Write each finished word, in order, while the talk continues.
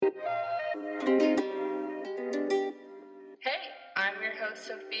Hey, I'm your host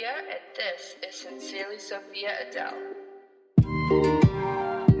Sophia, and this is Sincerely Sophia Adele.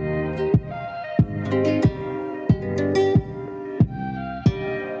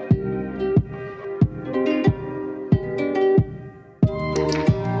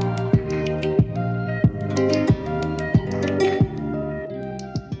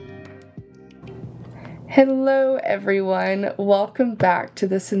 Hello, everyone. Welcome back to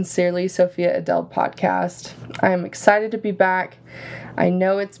the Sincerely Sophia Adele podcast. I am excited to be back. I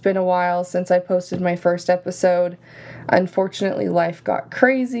know it's been a while since I posted my first episode. Unfortunately, life got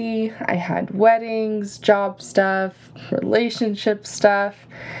crazy. I had weddings, job stuff, relationship stuff,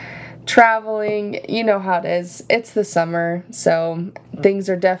 traveling. You know how it is. It's the summer, so things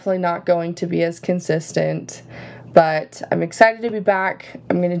are definitely not going to be as consistent. But I'm excited to be back.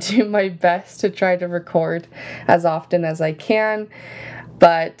 I'm going to do my best to try to record as often as I can,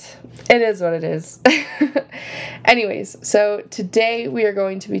 but it is what it is. Anyways, so today we are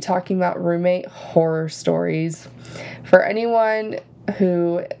going to be talking about roommate horror stories. For anyone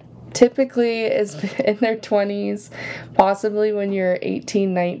who typically is in their 20s, possibly when you're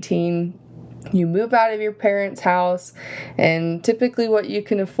 18, 19, you move out of your parents' house, and typically what you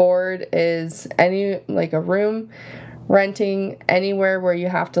can afford is a room, renting anywhere where you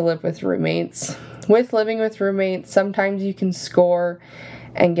have to live with roommates. With living with roommates, sometimes you can score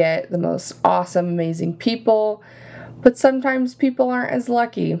and get the most awesome, amazing people, but sometimes people aren't as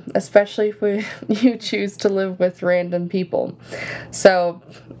lucky, especially if you choose to live with random people. So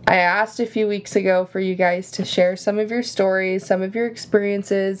I asked a few weeks ago for you guys to share some of your stories, some of your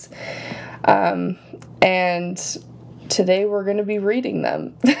experiences, and today we're going to be reading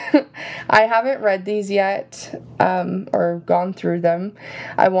them. I haven't read these yet, or gone through them.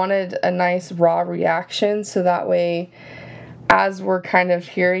 I wanted a nice raw reaction, so that way, as we're kind of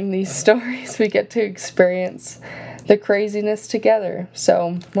hearing these stories, we get to experience the craziness together.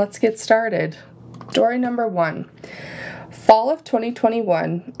 So let's get started. Story number 1. Fall of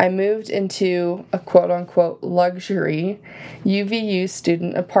 2021, I moved into a quote-unquote luxury UVU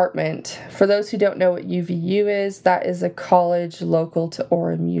student apartment. For those who don't know what UVU is, that is a college local to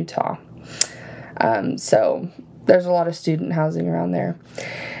Orem, Utah. So there's a lot of student housing around there.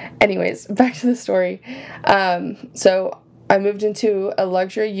 Anyways, back to the story. So I moved into a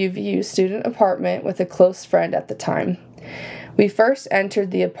luxury UVU student apartment with a close friend at the time. When we first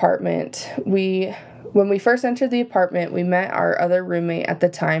entered the apartment, we met our other roommate at the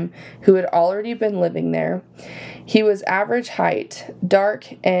time who had already been living there. He was average height, dark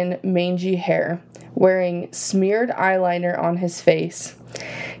and mangy hair, wearing smeared eyeliner on his face.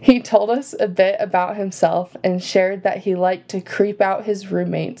 He told us a bit about himself and shared that he liked to creep out his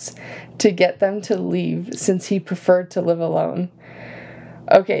roommates to get them to leave since he preferred to live alone.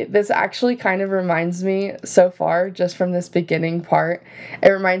 Okay, this actually kind of reminds me so far, just from this beginning part, it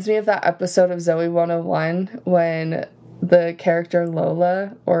reminds me of that episode of Zoe 101 when the character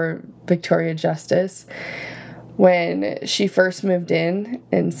Lola, or Victoria Justice, when she first moved in,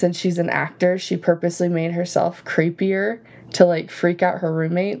 and since she's an actor, she purposely made herself creepier to freak out her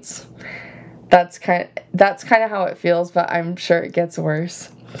roommates. That's kind of how it feels, but I'm sure it gets worse.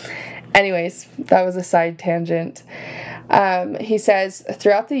 Anyways, that was a side tangent. He says,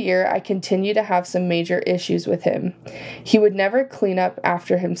 throughout the year, I continue to have some major issues with him. He would never clean up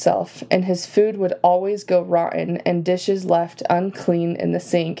after himself, and his food would always go rotten and dishes left unclean in the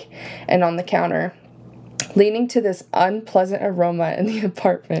sink and on the counter, leading to this unpleasant aroma in the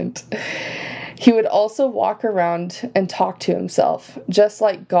apartment. He would also walk around and talk to himself, just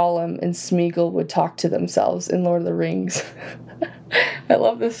like Gollum and Smeagol would talk to themselves in Lord of the Rings. I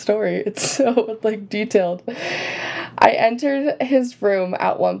love this story. It's so, detailed. I entered his room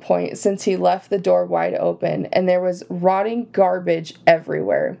at one point since he left the door wide open, and there was rotting garbage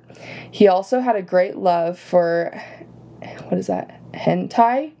everywhere. He also had a great love for,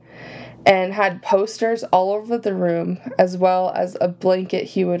 hentai? And had posters all over the room, as well as a blanket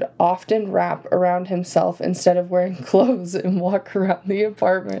he would often wrap around himself instead of wearing clothes and walk around the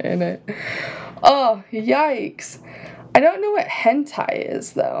apartment in it. Oh, yikes. I don't know what hentai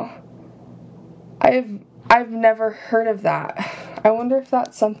is, though. I've never heard of that. I wonder if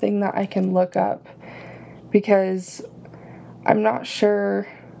that's something that I can look up, because I'm not sure.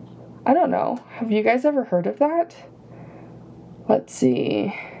 I don't know. Have you guys ever heard of that? Let's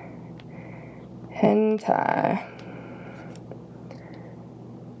see. Hentai.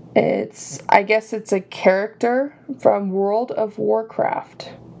 I guess it's a character from World of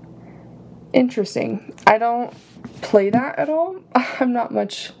Warcraft. Interesting. I don't play that at all. I'm not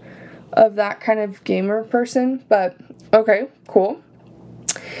much of that kind of gamer person, but okay, cool.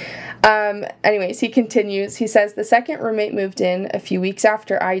 Anyways, he continues. He says, the second roommate moved in a few weeks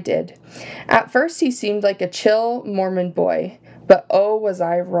after I did. At first, he seemed like a chill Mormon boy, but oh, was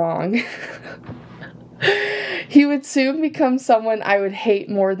I wrong. He would soon become someone I would hate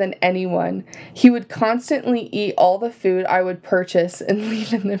more than anyone. He would constantly eat all the food I would purchase and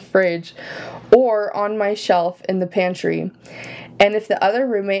leave in the fridge or on my shelf in the pantry. And if the other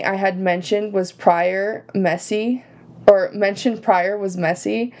roommate I had mentioned was messy,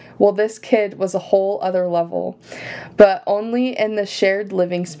 well, this kid was a whole other level. But only in the shared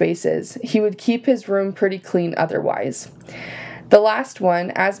living spaces. He would keep his room pretty clean otherwise. The last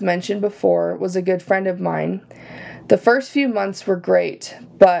one, as mentioned before, was a good friend of mine. The first few months were great,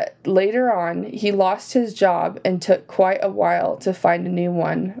 but later on, he lost his job and took quite a while to find a new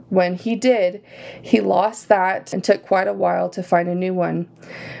one. When he did, he lost that and took quite a while to find a new one.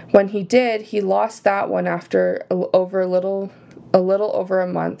 When he did, he lost that one after a little over a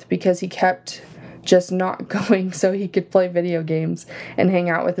month because he kept just not going so he could play video games and hang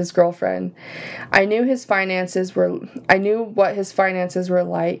out with his girlfriend. I knew what his finances were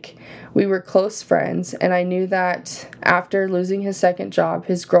like. We were close friends, and I knew that after losing his second job,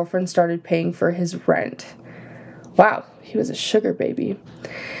 his girlfriend started paying for his rent. Wow, he was a sugar baby.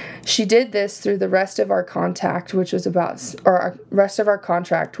 She did this through the rest of our contract, which was about 6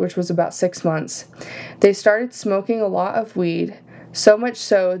 months. They started smoking a lot of weed, so much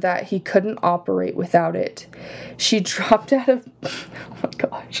so that he couldn't operate without it. She dropped out of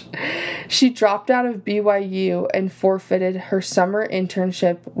BYU and forfeited her summer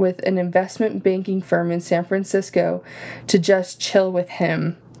internship with an investment banking firm in San Francisco to just chill with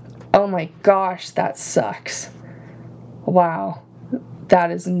him. Oh my gosh, that sucks. Wow,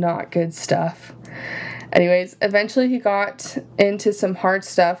 that is not good stuff. Anyways, eventually he got into some hard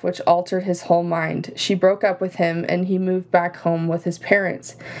stuff which altered his whole mind. She broke up with him and he moved back home with his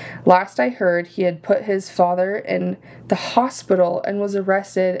parents. Last I heard, he had put his father in the hospital and was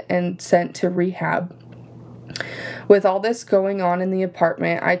arrested and sent to rehab. With all this going on in the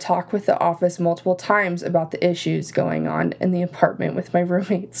apartment, I talked with the office multiple times about the issues going on in the apartment with my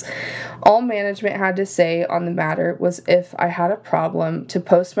roommates. All management had to say on the matter was if I had a problem to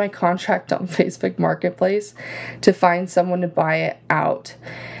post my contract on Facebook Marketplace to find someone to buy it out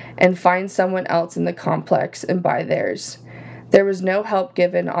and find someone else in the complex and buy theirs. There was no help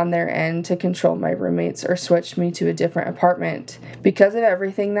given on their end to control my roommates or switch me to a different apartment. Because of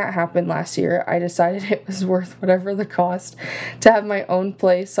everything that happened last year, I decided it was worth whatever the cost to have my own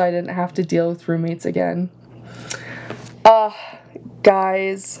place so I didn't have to deal with roommates again.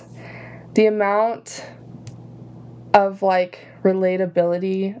 Guys, the amount of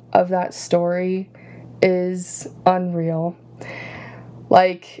relatability of that story is unreal.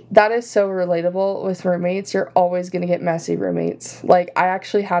 That is so relatable with roommates. You're always going to get messy roommates. I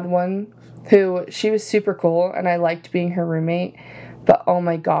actually had one who, she was super cool, and I liked being her roommate, but oh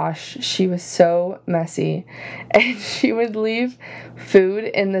my gosh, she was so messy. And she would leave food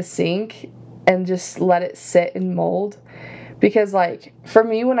in the sink and just let it sit and mold. Because, for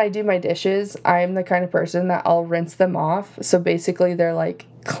me, when I do my dishes, I'm the kind of person that I'll rinse them off. So basically, they're,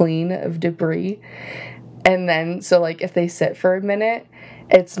 clean of debris. And then, so, if they sit for a minute,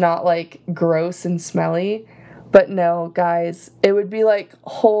 it's not, gross and smelly. But no, guys, it would be,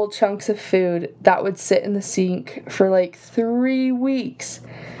 whole chunks of food that would sit in the sink for, 3 weeks.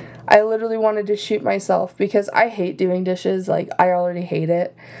 I literally wanted to shoot myself because I hate doing dishes. I already hate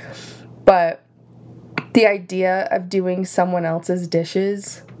it. But the idea of doing someone else's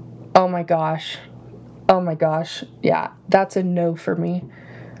dishes, oh my gosh. Yeah, that's a no for me.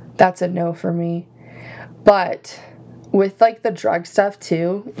 But with, the drug stuff,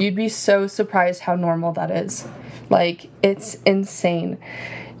 too, you'd be so surprised how normal that is. It's insane.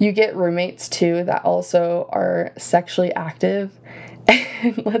 You get roommates, too, that also are sexually active.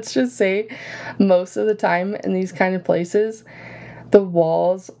 And let's just say, most of the time in these kind of places, the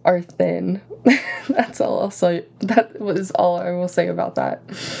walls are thin. That's all I'll say. That was all I will say about that.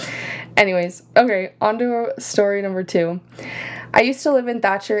 Anyways, okay, on to story number 2. I used to live in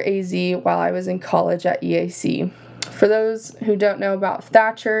Thatcher, AZ while I was in college at EAC. For those who don't know about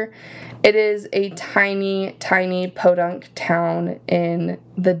Thatcher, it is a tiny, tiny podunk town in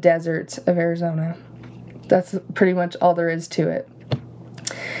the deserts of Arizona. That's pretty much all there is to it.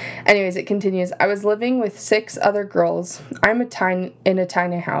 Anyways, it continues. I was living with 6 other girls. I'm in a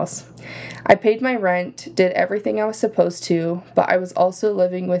tiny house. I paid my rent, did everything I was supposed to, but I was also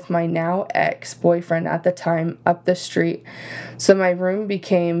living with my now ex-boyfriend at the time up the street. So my room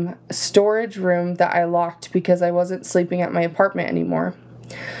became a storage room that I locked because I wasn't sleeping at my apartment anymore.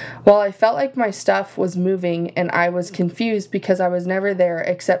 Well, I felt like my stuff was moving and I was confused because I was never there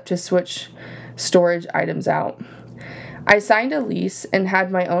except to switch storage items out. I signed a lease and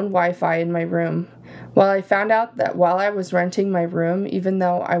had my own Wi-Fi in my room. Well, I found out that while I was renting my room, even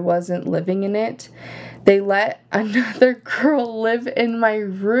though I wasn't living in it, they let another girl live in my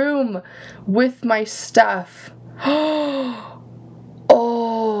room with my stuff.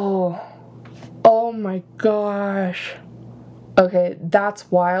 Oh my gosh. Okay,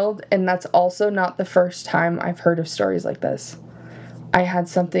 that's wild, and that's also not the first time I've heard of stories like this. I had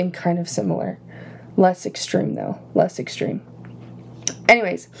something kind of similar. Less extreme, though. Less extreme.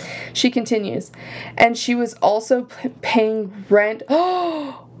 Anyways, she continues. And she was also paying rent.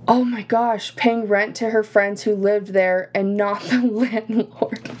 Oh my gosh, paying rent to her friends who lived there and not the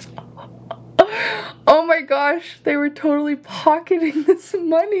landlord. Oh my gosh, they were totally pocketing this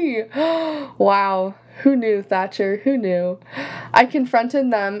money. Wow. Who knew, Thatcher? Who knew? I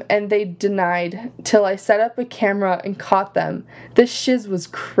confronted them and they denied till I set up a camera and caught them. This shiz was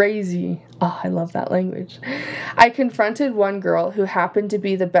crazy. Oh, I love that language. I confronted one girl who happened to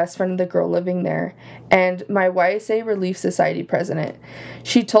be the best friend of the girl living there and my YSA Relief Society president.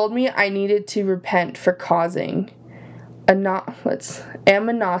 She told me I needed to repent for causing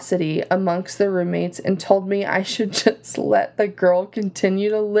aminosity amongst the roommates and told me I should just let the girl continue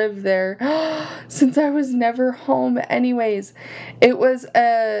to live there since I was never home anyways. It was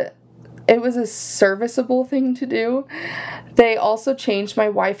a serviceable thing to do. They also changed my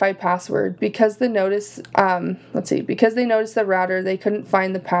Wi-Fi password because they noticed the router, they couldn't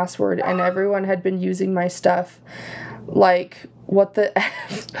find the password and everyone had been using my stuff. Like, what the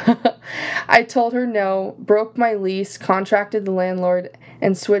F? I told her no, broke my lease, contracted the landlord,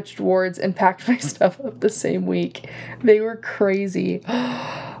 and switched wards and packed my stuff up the same week. They were crazy.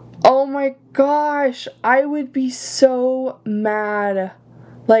 Oh my gosh, I would be so mad.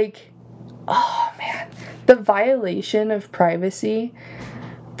 Like, oh man, the violation of privacy,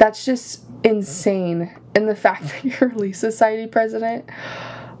 that's just insane. And the fact that you're a Relief Society president,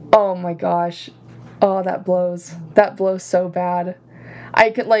 oh my gosh. Oh, that blows. That blows so bad.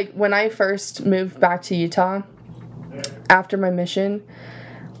 I could, like, when I first moved back to Utah, after my mission,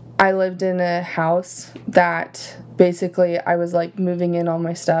 I lived in a house that basically I was, like, moving in all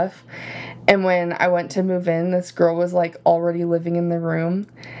my stuff. And when I went to move in, this girl was, like, already living in the room.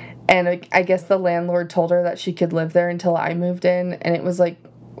 And I guess the landlord told her that she could live there until I moved in. And it was, like,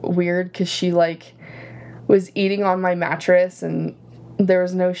 weird because she, like, was eating on my mattress and there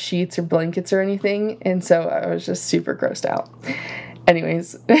was no sheets or blankets or anything, and so I was just super grossed out.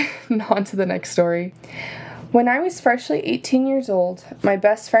 Anyways, on to the next story. When I was freshly 18 years old, my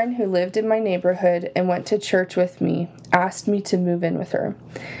best friend who lived in my neighborhood and went to church with me asked me to move in with her.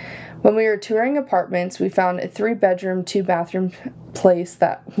 When we were touring apartments, we found a 3-bedroom, 2-bathroom place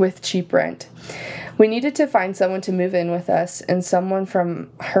with cheap rent. We needed to find someone to move in with us, and someone from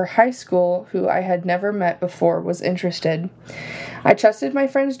her high school who I had never met before was interested. I trusted my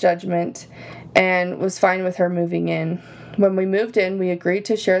friend's judgment and was fine with her moving in. When we moved in, we agreed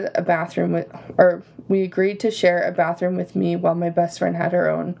to share a bathroom with me while my best friend had her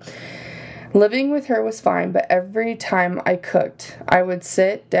own. Living with her was fine, but every time I cooked, I would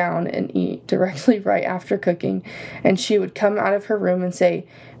sit down and eat directly right after cooking, and she would come out of her room and say,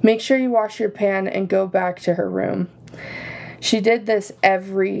 "Make sure you wash your pan," and go back to her room. She did this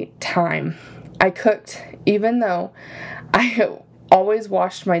every time I cooked, even though I always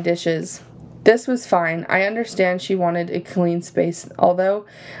washed my dishes. This was fine. I understand she wanted a clean space, although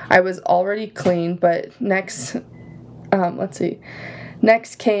I was already clean, but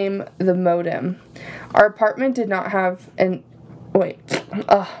Next came the modem. Our apartment did not have Our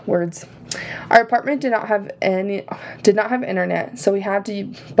apartment did not have internet, so we had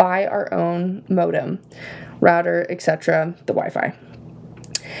to buy our own modem, router, etc., the Wi-Fi.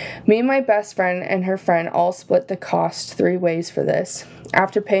 Me and my best friend and her friend all split the cost 3 ways for this.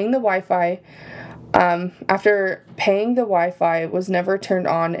 After paying the Wi-Fi was never turned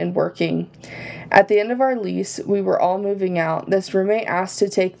on and working. At the end of our lease, we were all moving out. This roommate asked to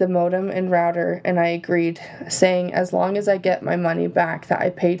take the modem and router, and I agreed, saying as long as I get my money back that I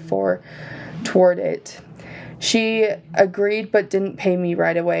paid for toward it. She agreed but didn't pay me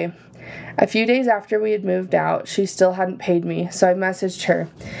right away. A few days after we had moved out, she still hadn't paid me, so I messaged her,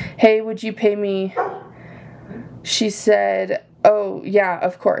 "Hey, would you pay me?" She said, "Oh, yeah,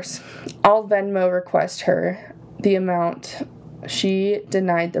 of course. I'll Venmo request her the amount She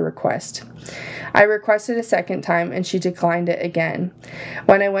denied the request. I requested a second time and she declined it again.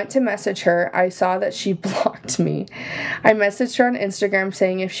 When I went to message her, I saw that she blocked me. I messaged her on Instagram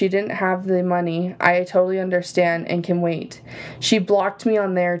saying if she didn't have the money, I totally understand and can wait. She blocked me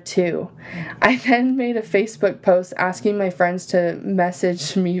on there too. I then made a Facebook post asking my friends to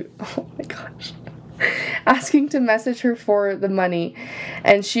message me. Oh my gosh. Asking to message her for the money,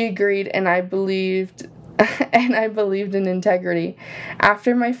 and she agreed, and I believed in integrity.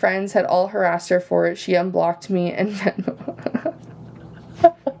 After my friends had all harassed her for it, she unblocked me and Venmo.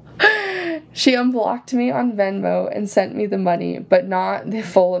 She unblocked me on Venmo and sent me the money, but not the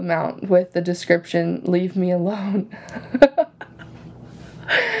full amount, with the description, "Leave me alone."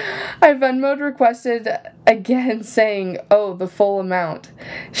 I Venmo'd requested again saying, "Oh, the full amount."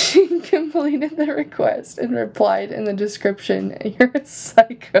 She completed the request and replied in the description, "You're a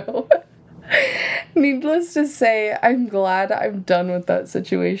psycho." Needless to say, I'm glad I'm done with that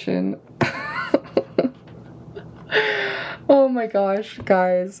situation. Oh my gosh,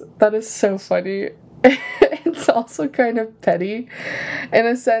 guys, that is so funny. It's also kind of petty in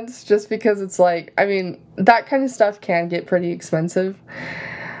a sense, just because it's like, I mean, that kind of stuff can get pretty expensive.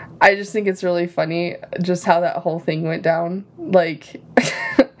 I just think it's really funny just how that whole thing went down. Like,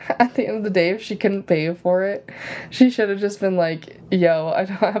 at the end of the day, if she couldn't pay for it, she should have just been like, "Yo, I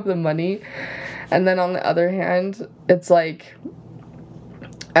don't have the money." And then on the other hand, it's like,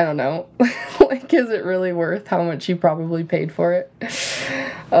 I don't know. Like, is it really worth how much you probably paid for it?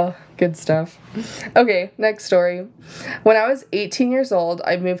 Oh, good stuff. Okay, next story. When I was 18 years old,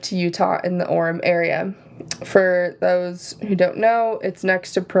 I moved to Utah in the Orem area. For those who don't know, it's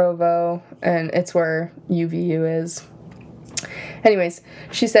next to Provo, and it's where UVU is. Anyways,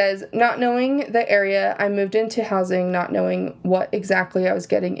 she says, not knowing the area, I moved into housing, not knowing what exactly I was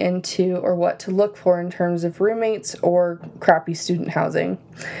getting into or what to look for in terms of roommates or crappy student housing.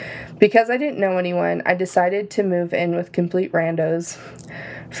 Because I didn't know anyone, I decided to move in with complete randos.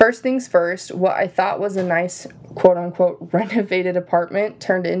 First things first, what I thought was a nice, quote-unquote, renovated apartment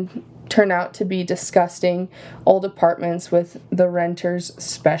turned out to be disgusting old apartments with the renters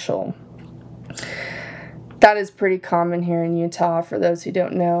special. That is pretty common here in Utah, for those who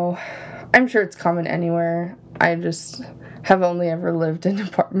don't know. I'm sure it's common anywhere. I just have only ever lived in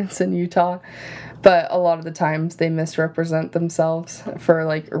apartments in Utah, but a lot of the times they misrepresent themselves for,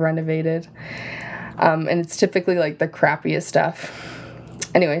 like, renovated. And it's typically, like, the crappiest stuff.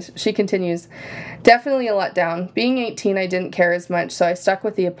 Anyways, she continues, definitely a letdown. Being 18, I didn't care as much, so I stuck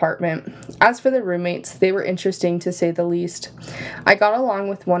with the apartment. As for the roommates, they were interesting to say the least. I got along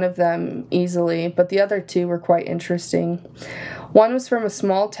with one of them easily, but the other two were quite interesting. One was from a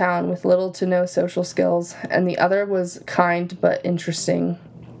small town with little to no social skills, and the other was kind but interesting.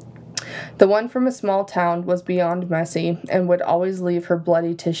 The one from a small town was beyond messy and would always leave her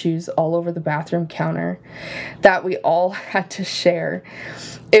bloody tissues all over the bathroom counter that we all had to share.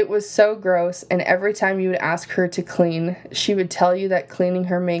 It was so gross, and every time you would ask her to clean, she would tell you that cleaning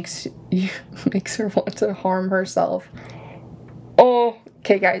her makes her want to harm herself. Oh,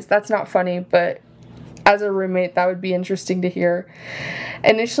 okay guys, that's not funny, but as a roommate, that would be interesting to hear.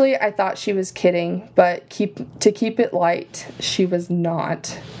 Initially, I thought she was kidding, but to keep it light, she was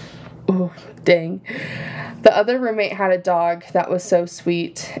not. Oh, dang. The other roommate had a dog that was so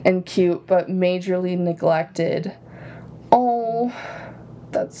sweet and cute, but majorly neglected. Oh,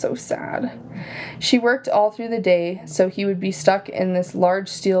 that's so sad. She worked all through the day, so he would be stuck in this large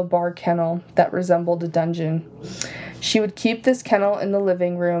steel bar kennel that resembled a dungeon. She would keep this kennel in the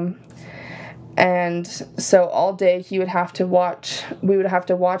living room, and so all day we would have to watch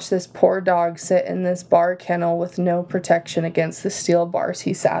this poor dog sit in this bar kennel with no protection against the steel bars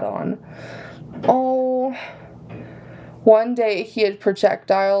he sat on. Oh, one day he had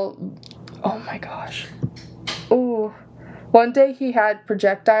oh my gosh. Oh, one day he had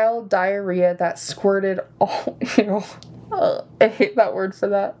projectile diarrhea that squirted all, I hate that word for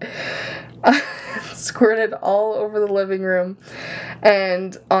that. Squirted all over the living room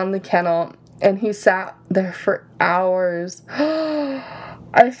and on the kennel. And he sat there for hours.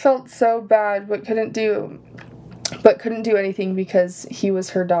 I felt so bad, but couldn't do anything because he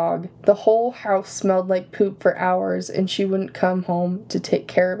was her dog. The whole house smelled like poop for hours, and she wouldn't come home to take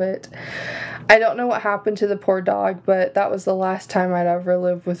care of it. I don't know what happened to the poor dog, but that was the last time I'd ever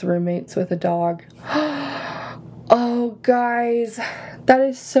lived with roommates with a dog. Oh, guys, that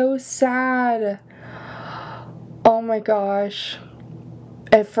is so sad. Oh my gosh.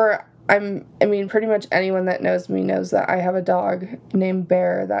 Pretty much anyone that knows me knows that I have a dog named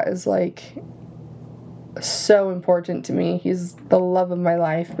Bear that is, like, so important to me. He's the love of my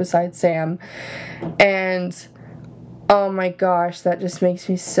life besides Sam. And, Oh my gosh, that just makes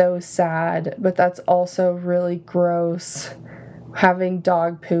me so sad. But that's also really gross. Having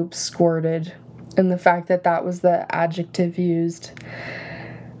dog poop squirted. And the fact that that was the adjective used.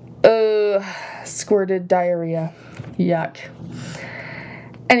 Squirted diarrhea. Yuck.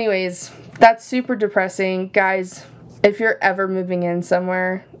 Anyways, that's super depressing. Guys, if you're ever moving in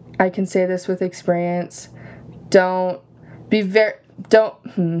somewhere, I can say this with experience. How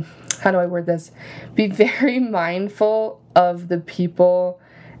do I word this? Be very mindful of the people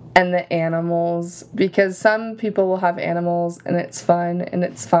and the animals, because some people will have animals and it's fun and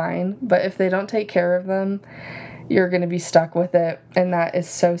it's fine, but if they don't take care of them, you're going to be stuck with it, and that is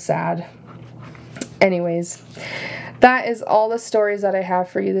so sad. Anyways, that is all the stories that I have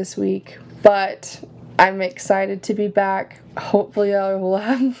for you this week, but I'm excited to be back. Hopefully I will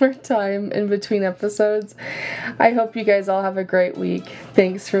have more time in between episodes. I hope you guys all have a great week.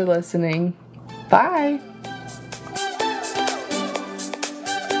 Thanks for listening. Bye!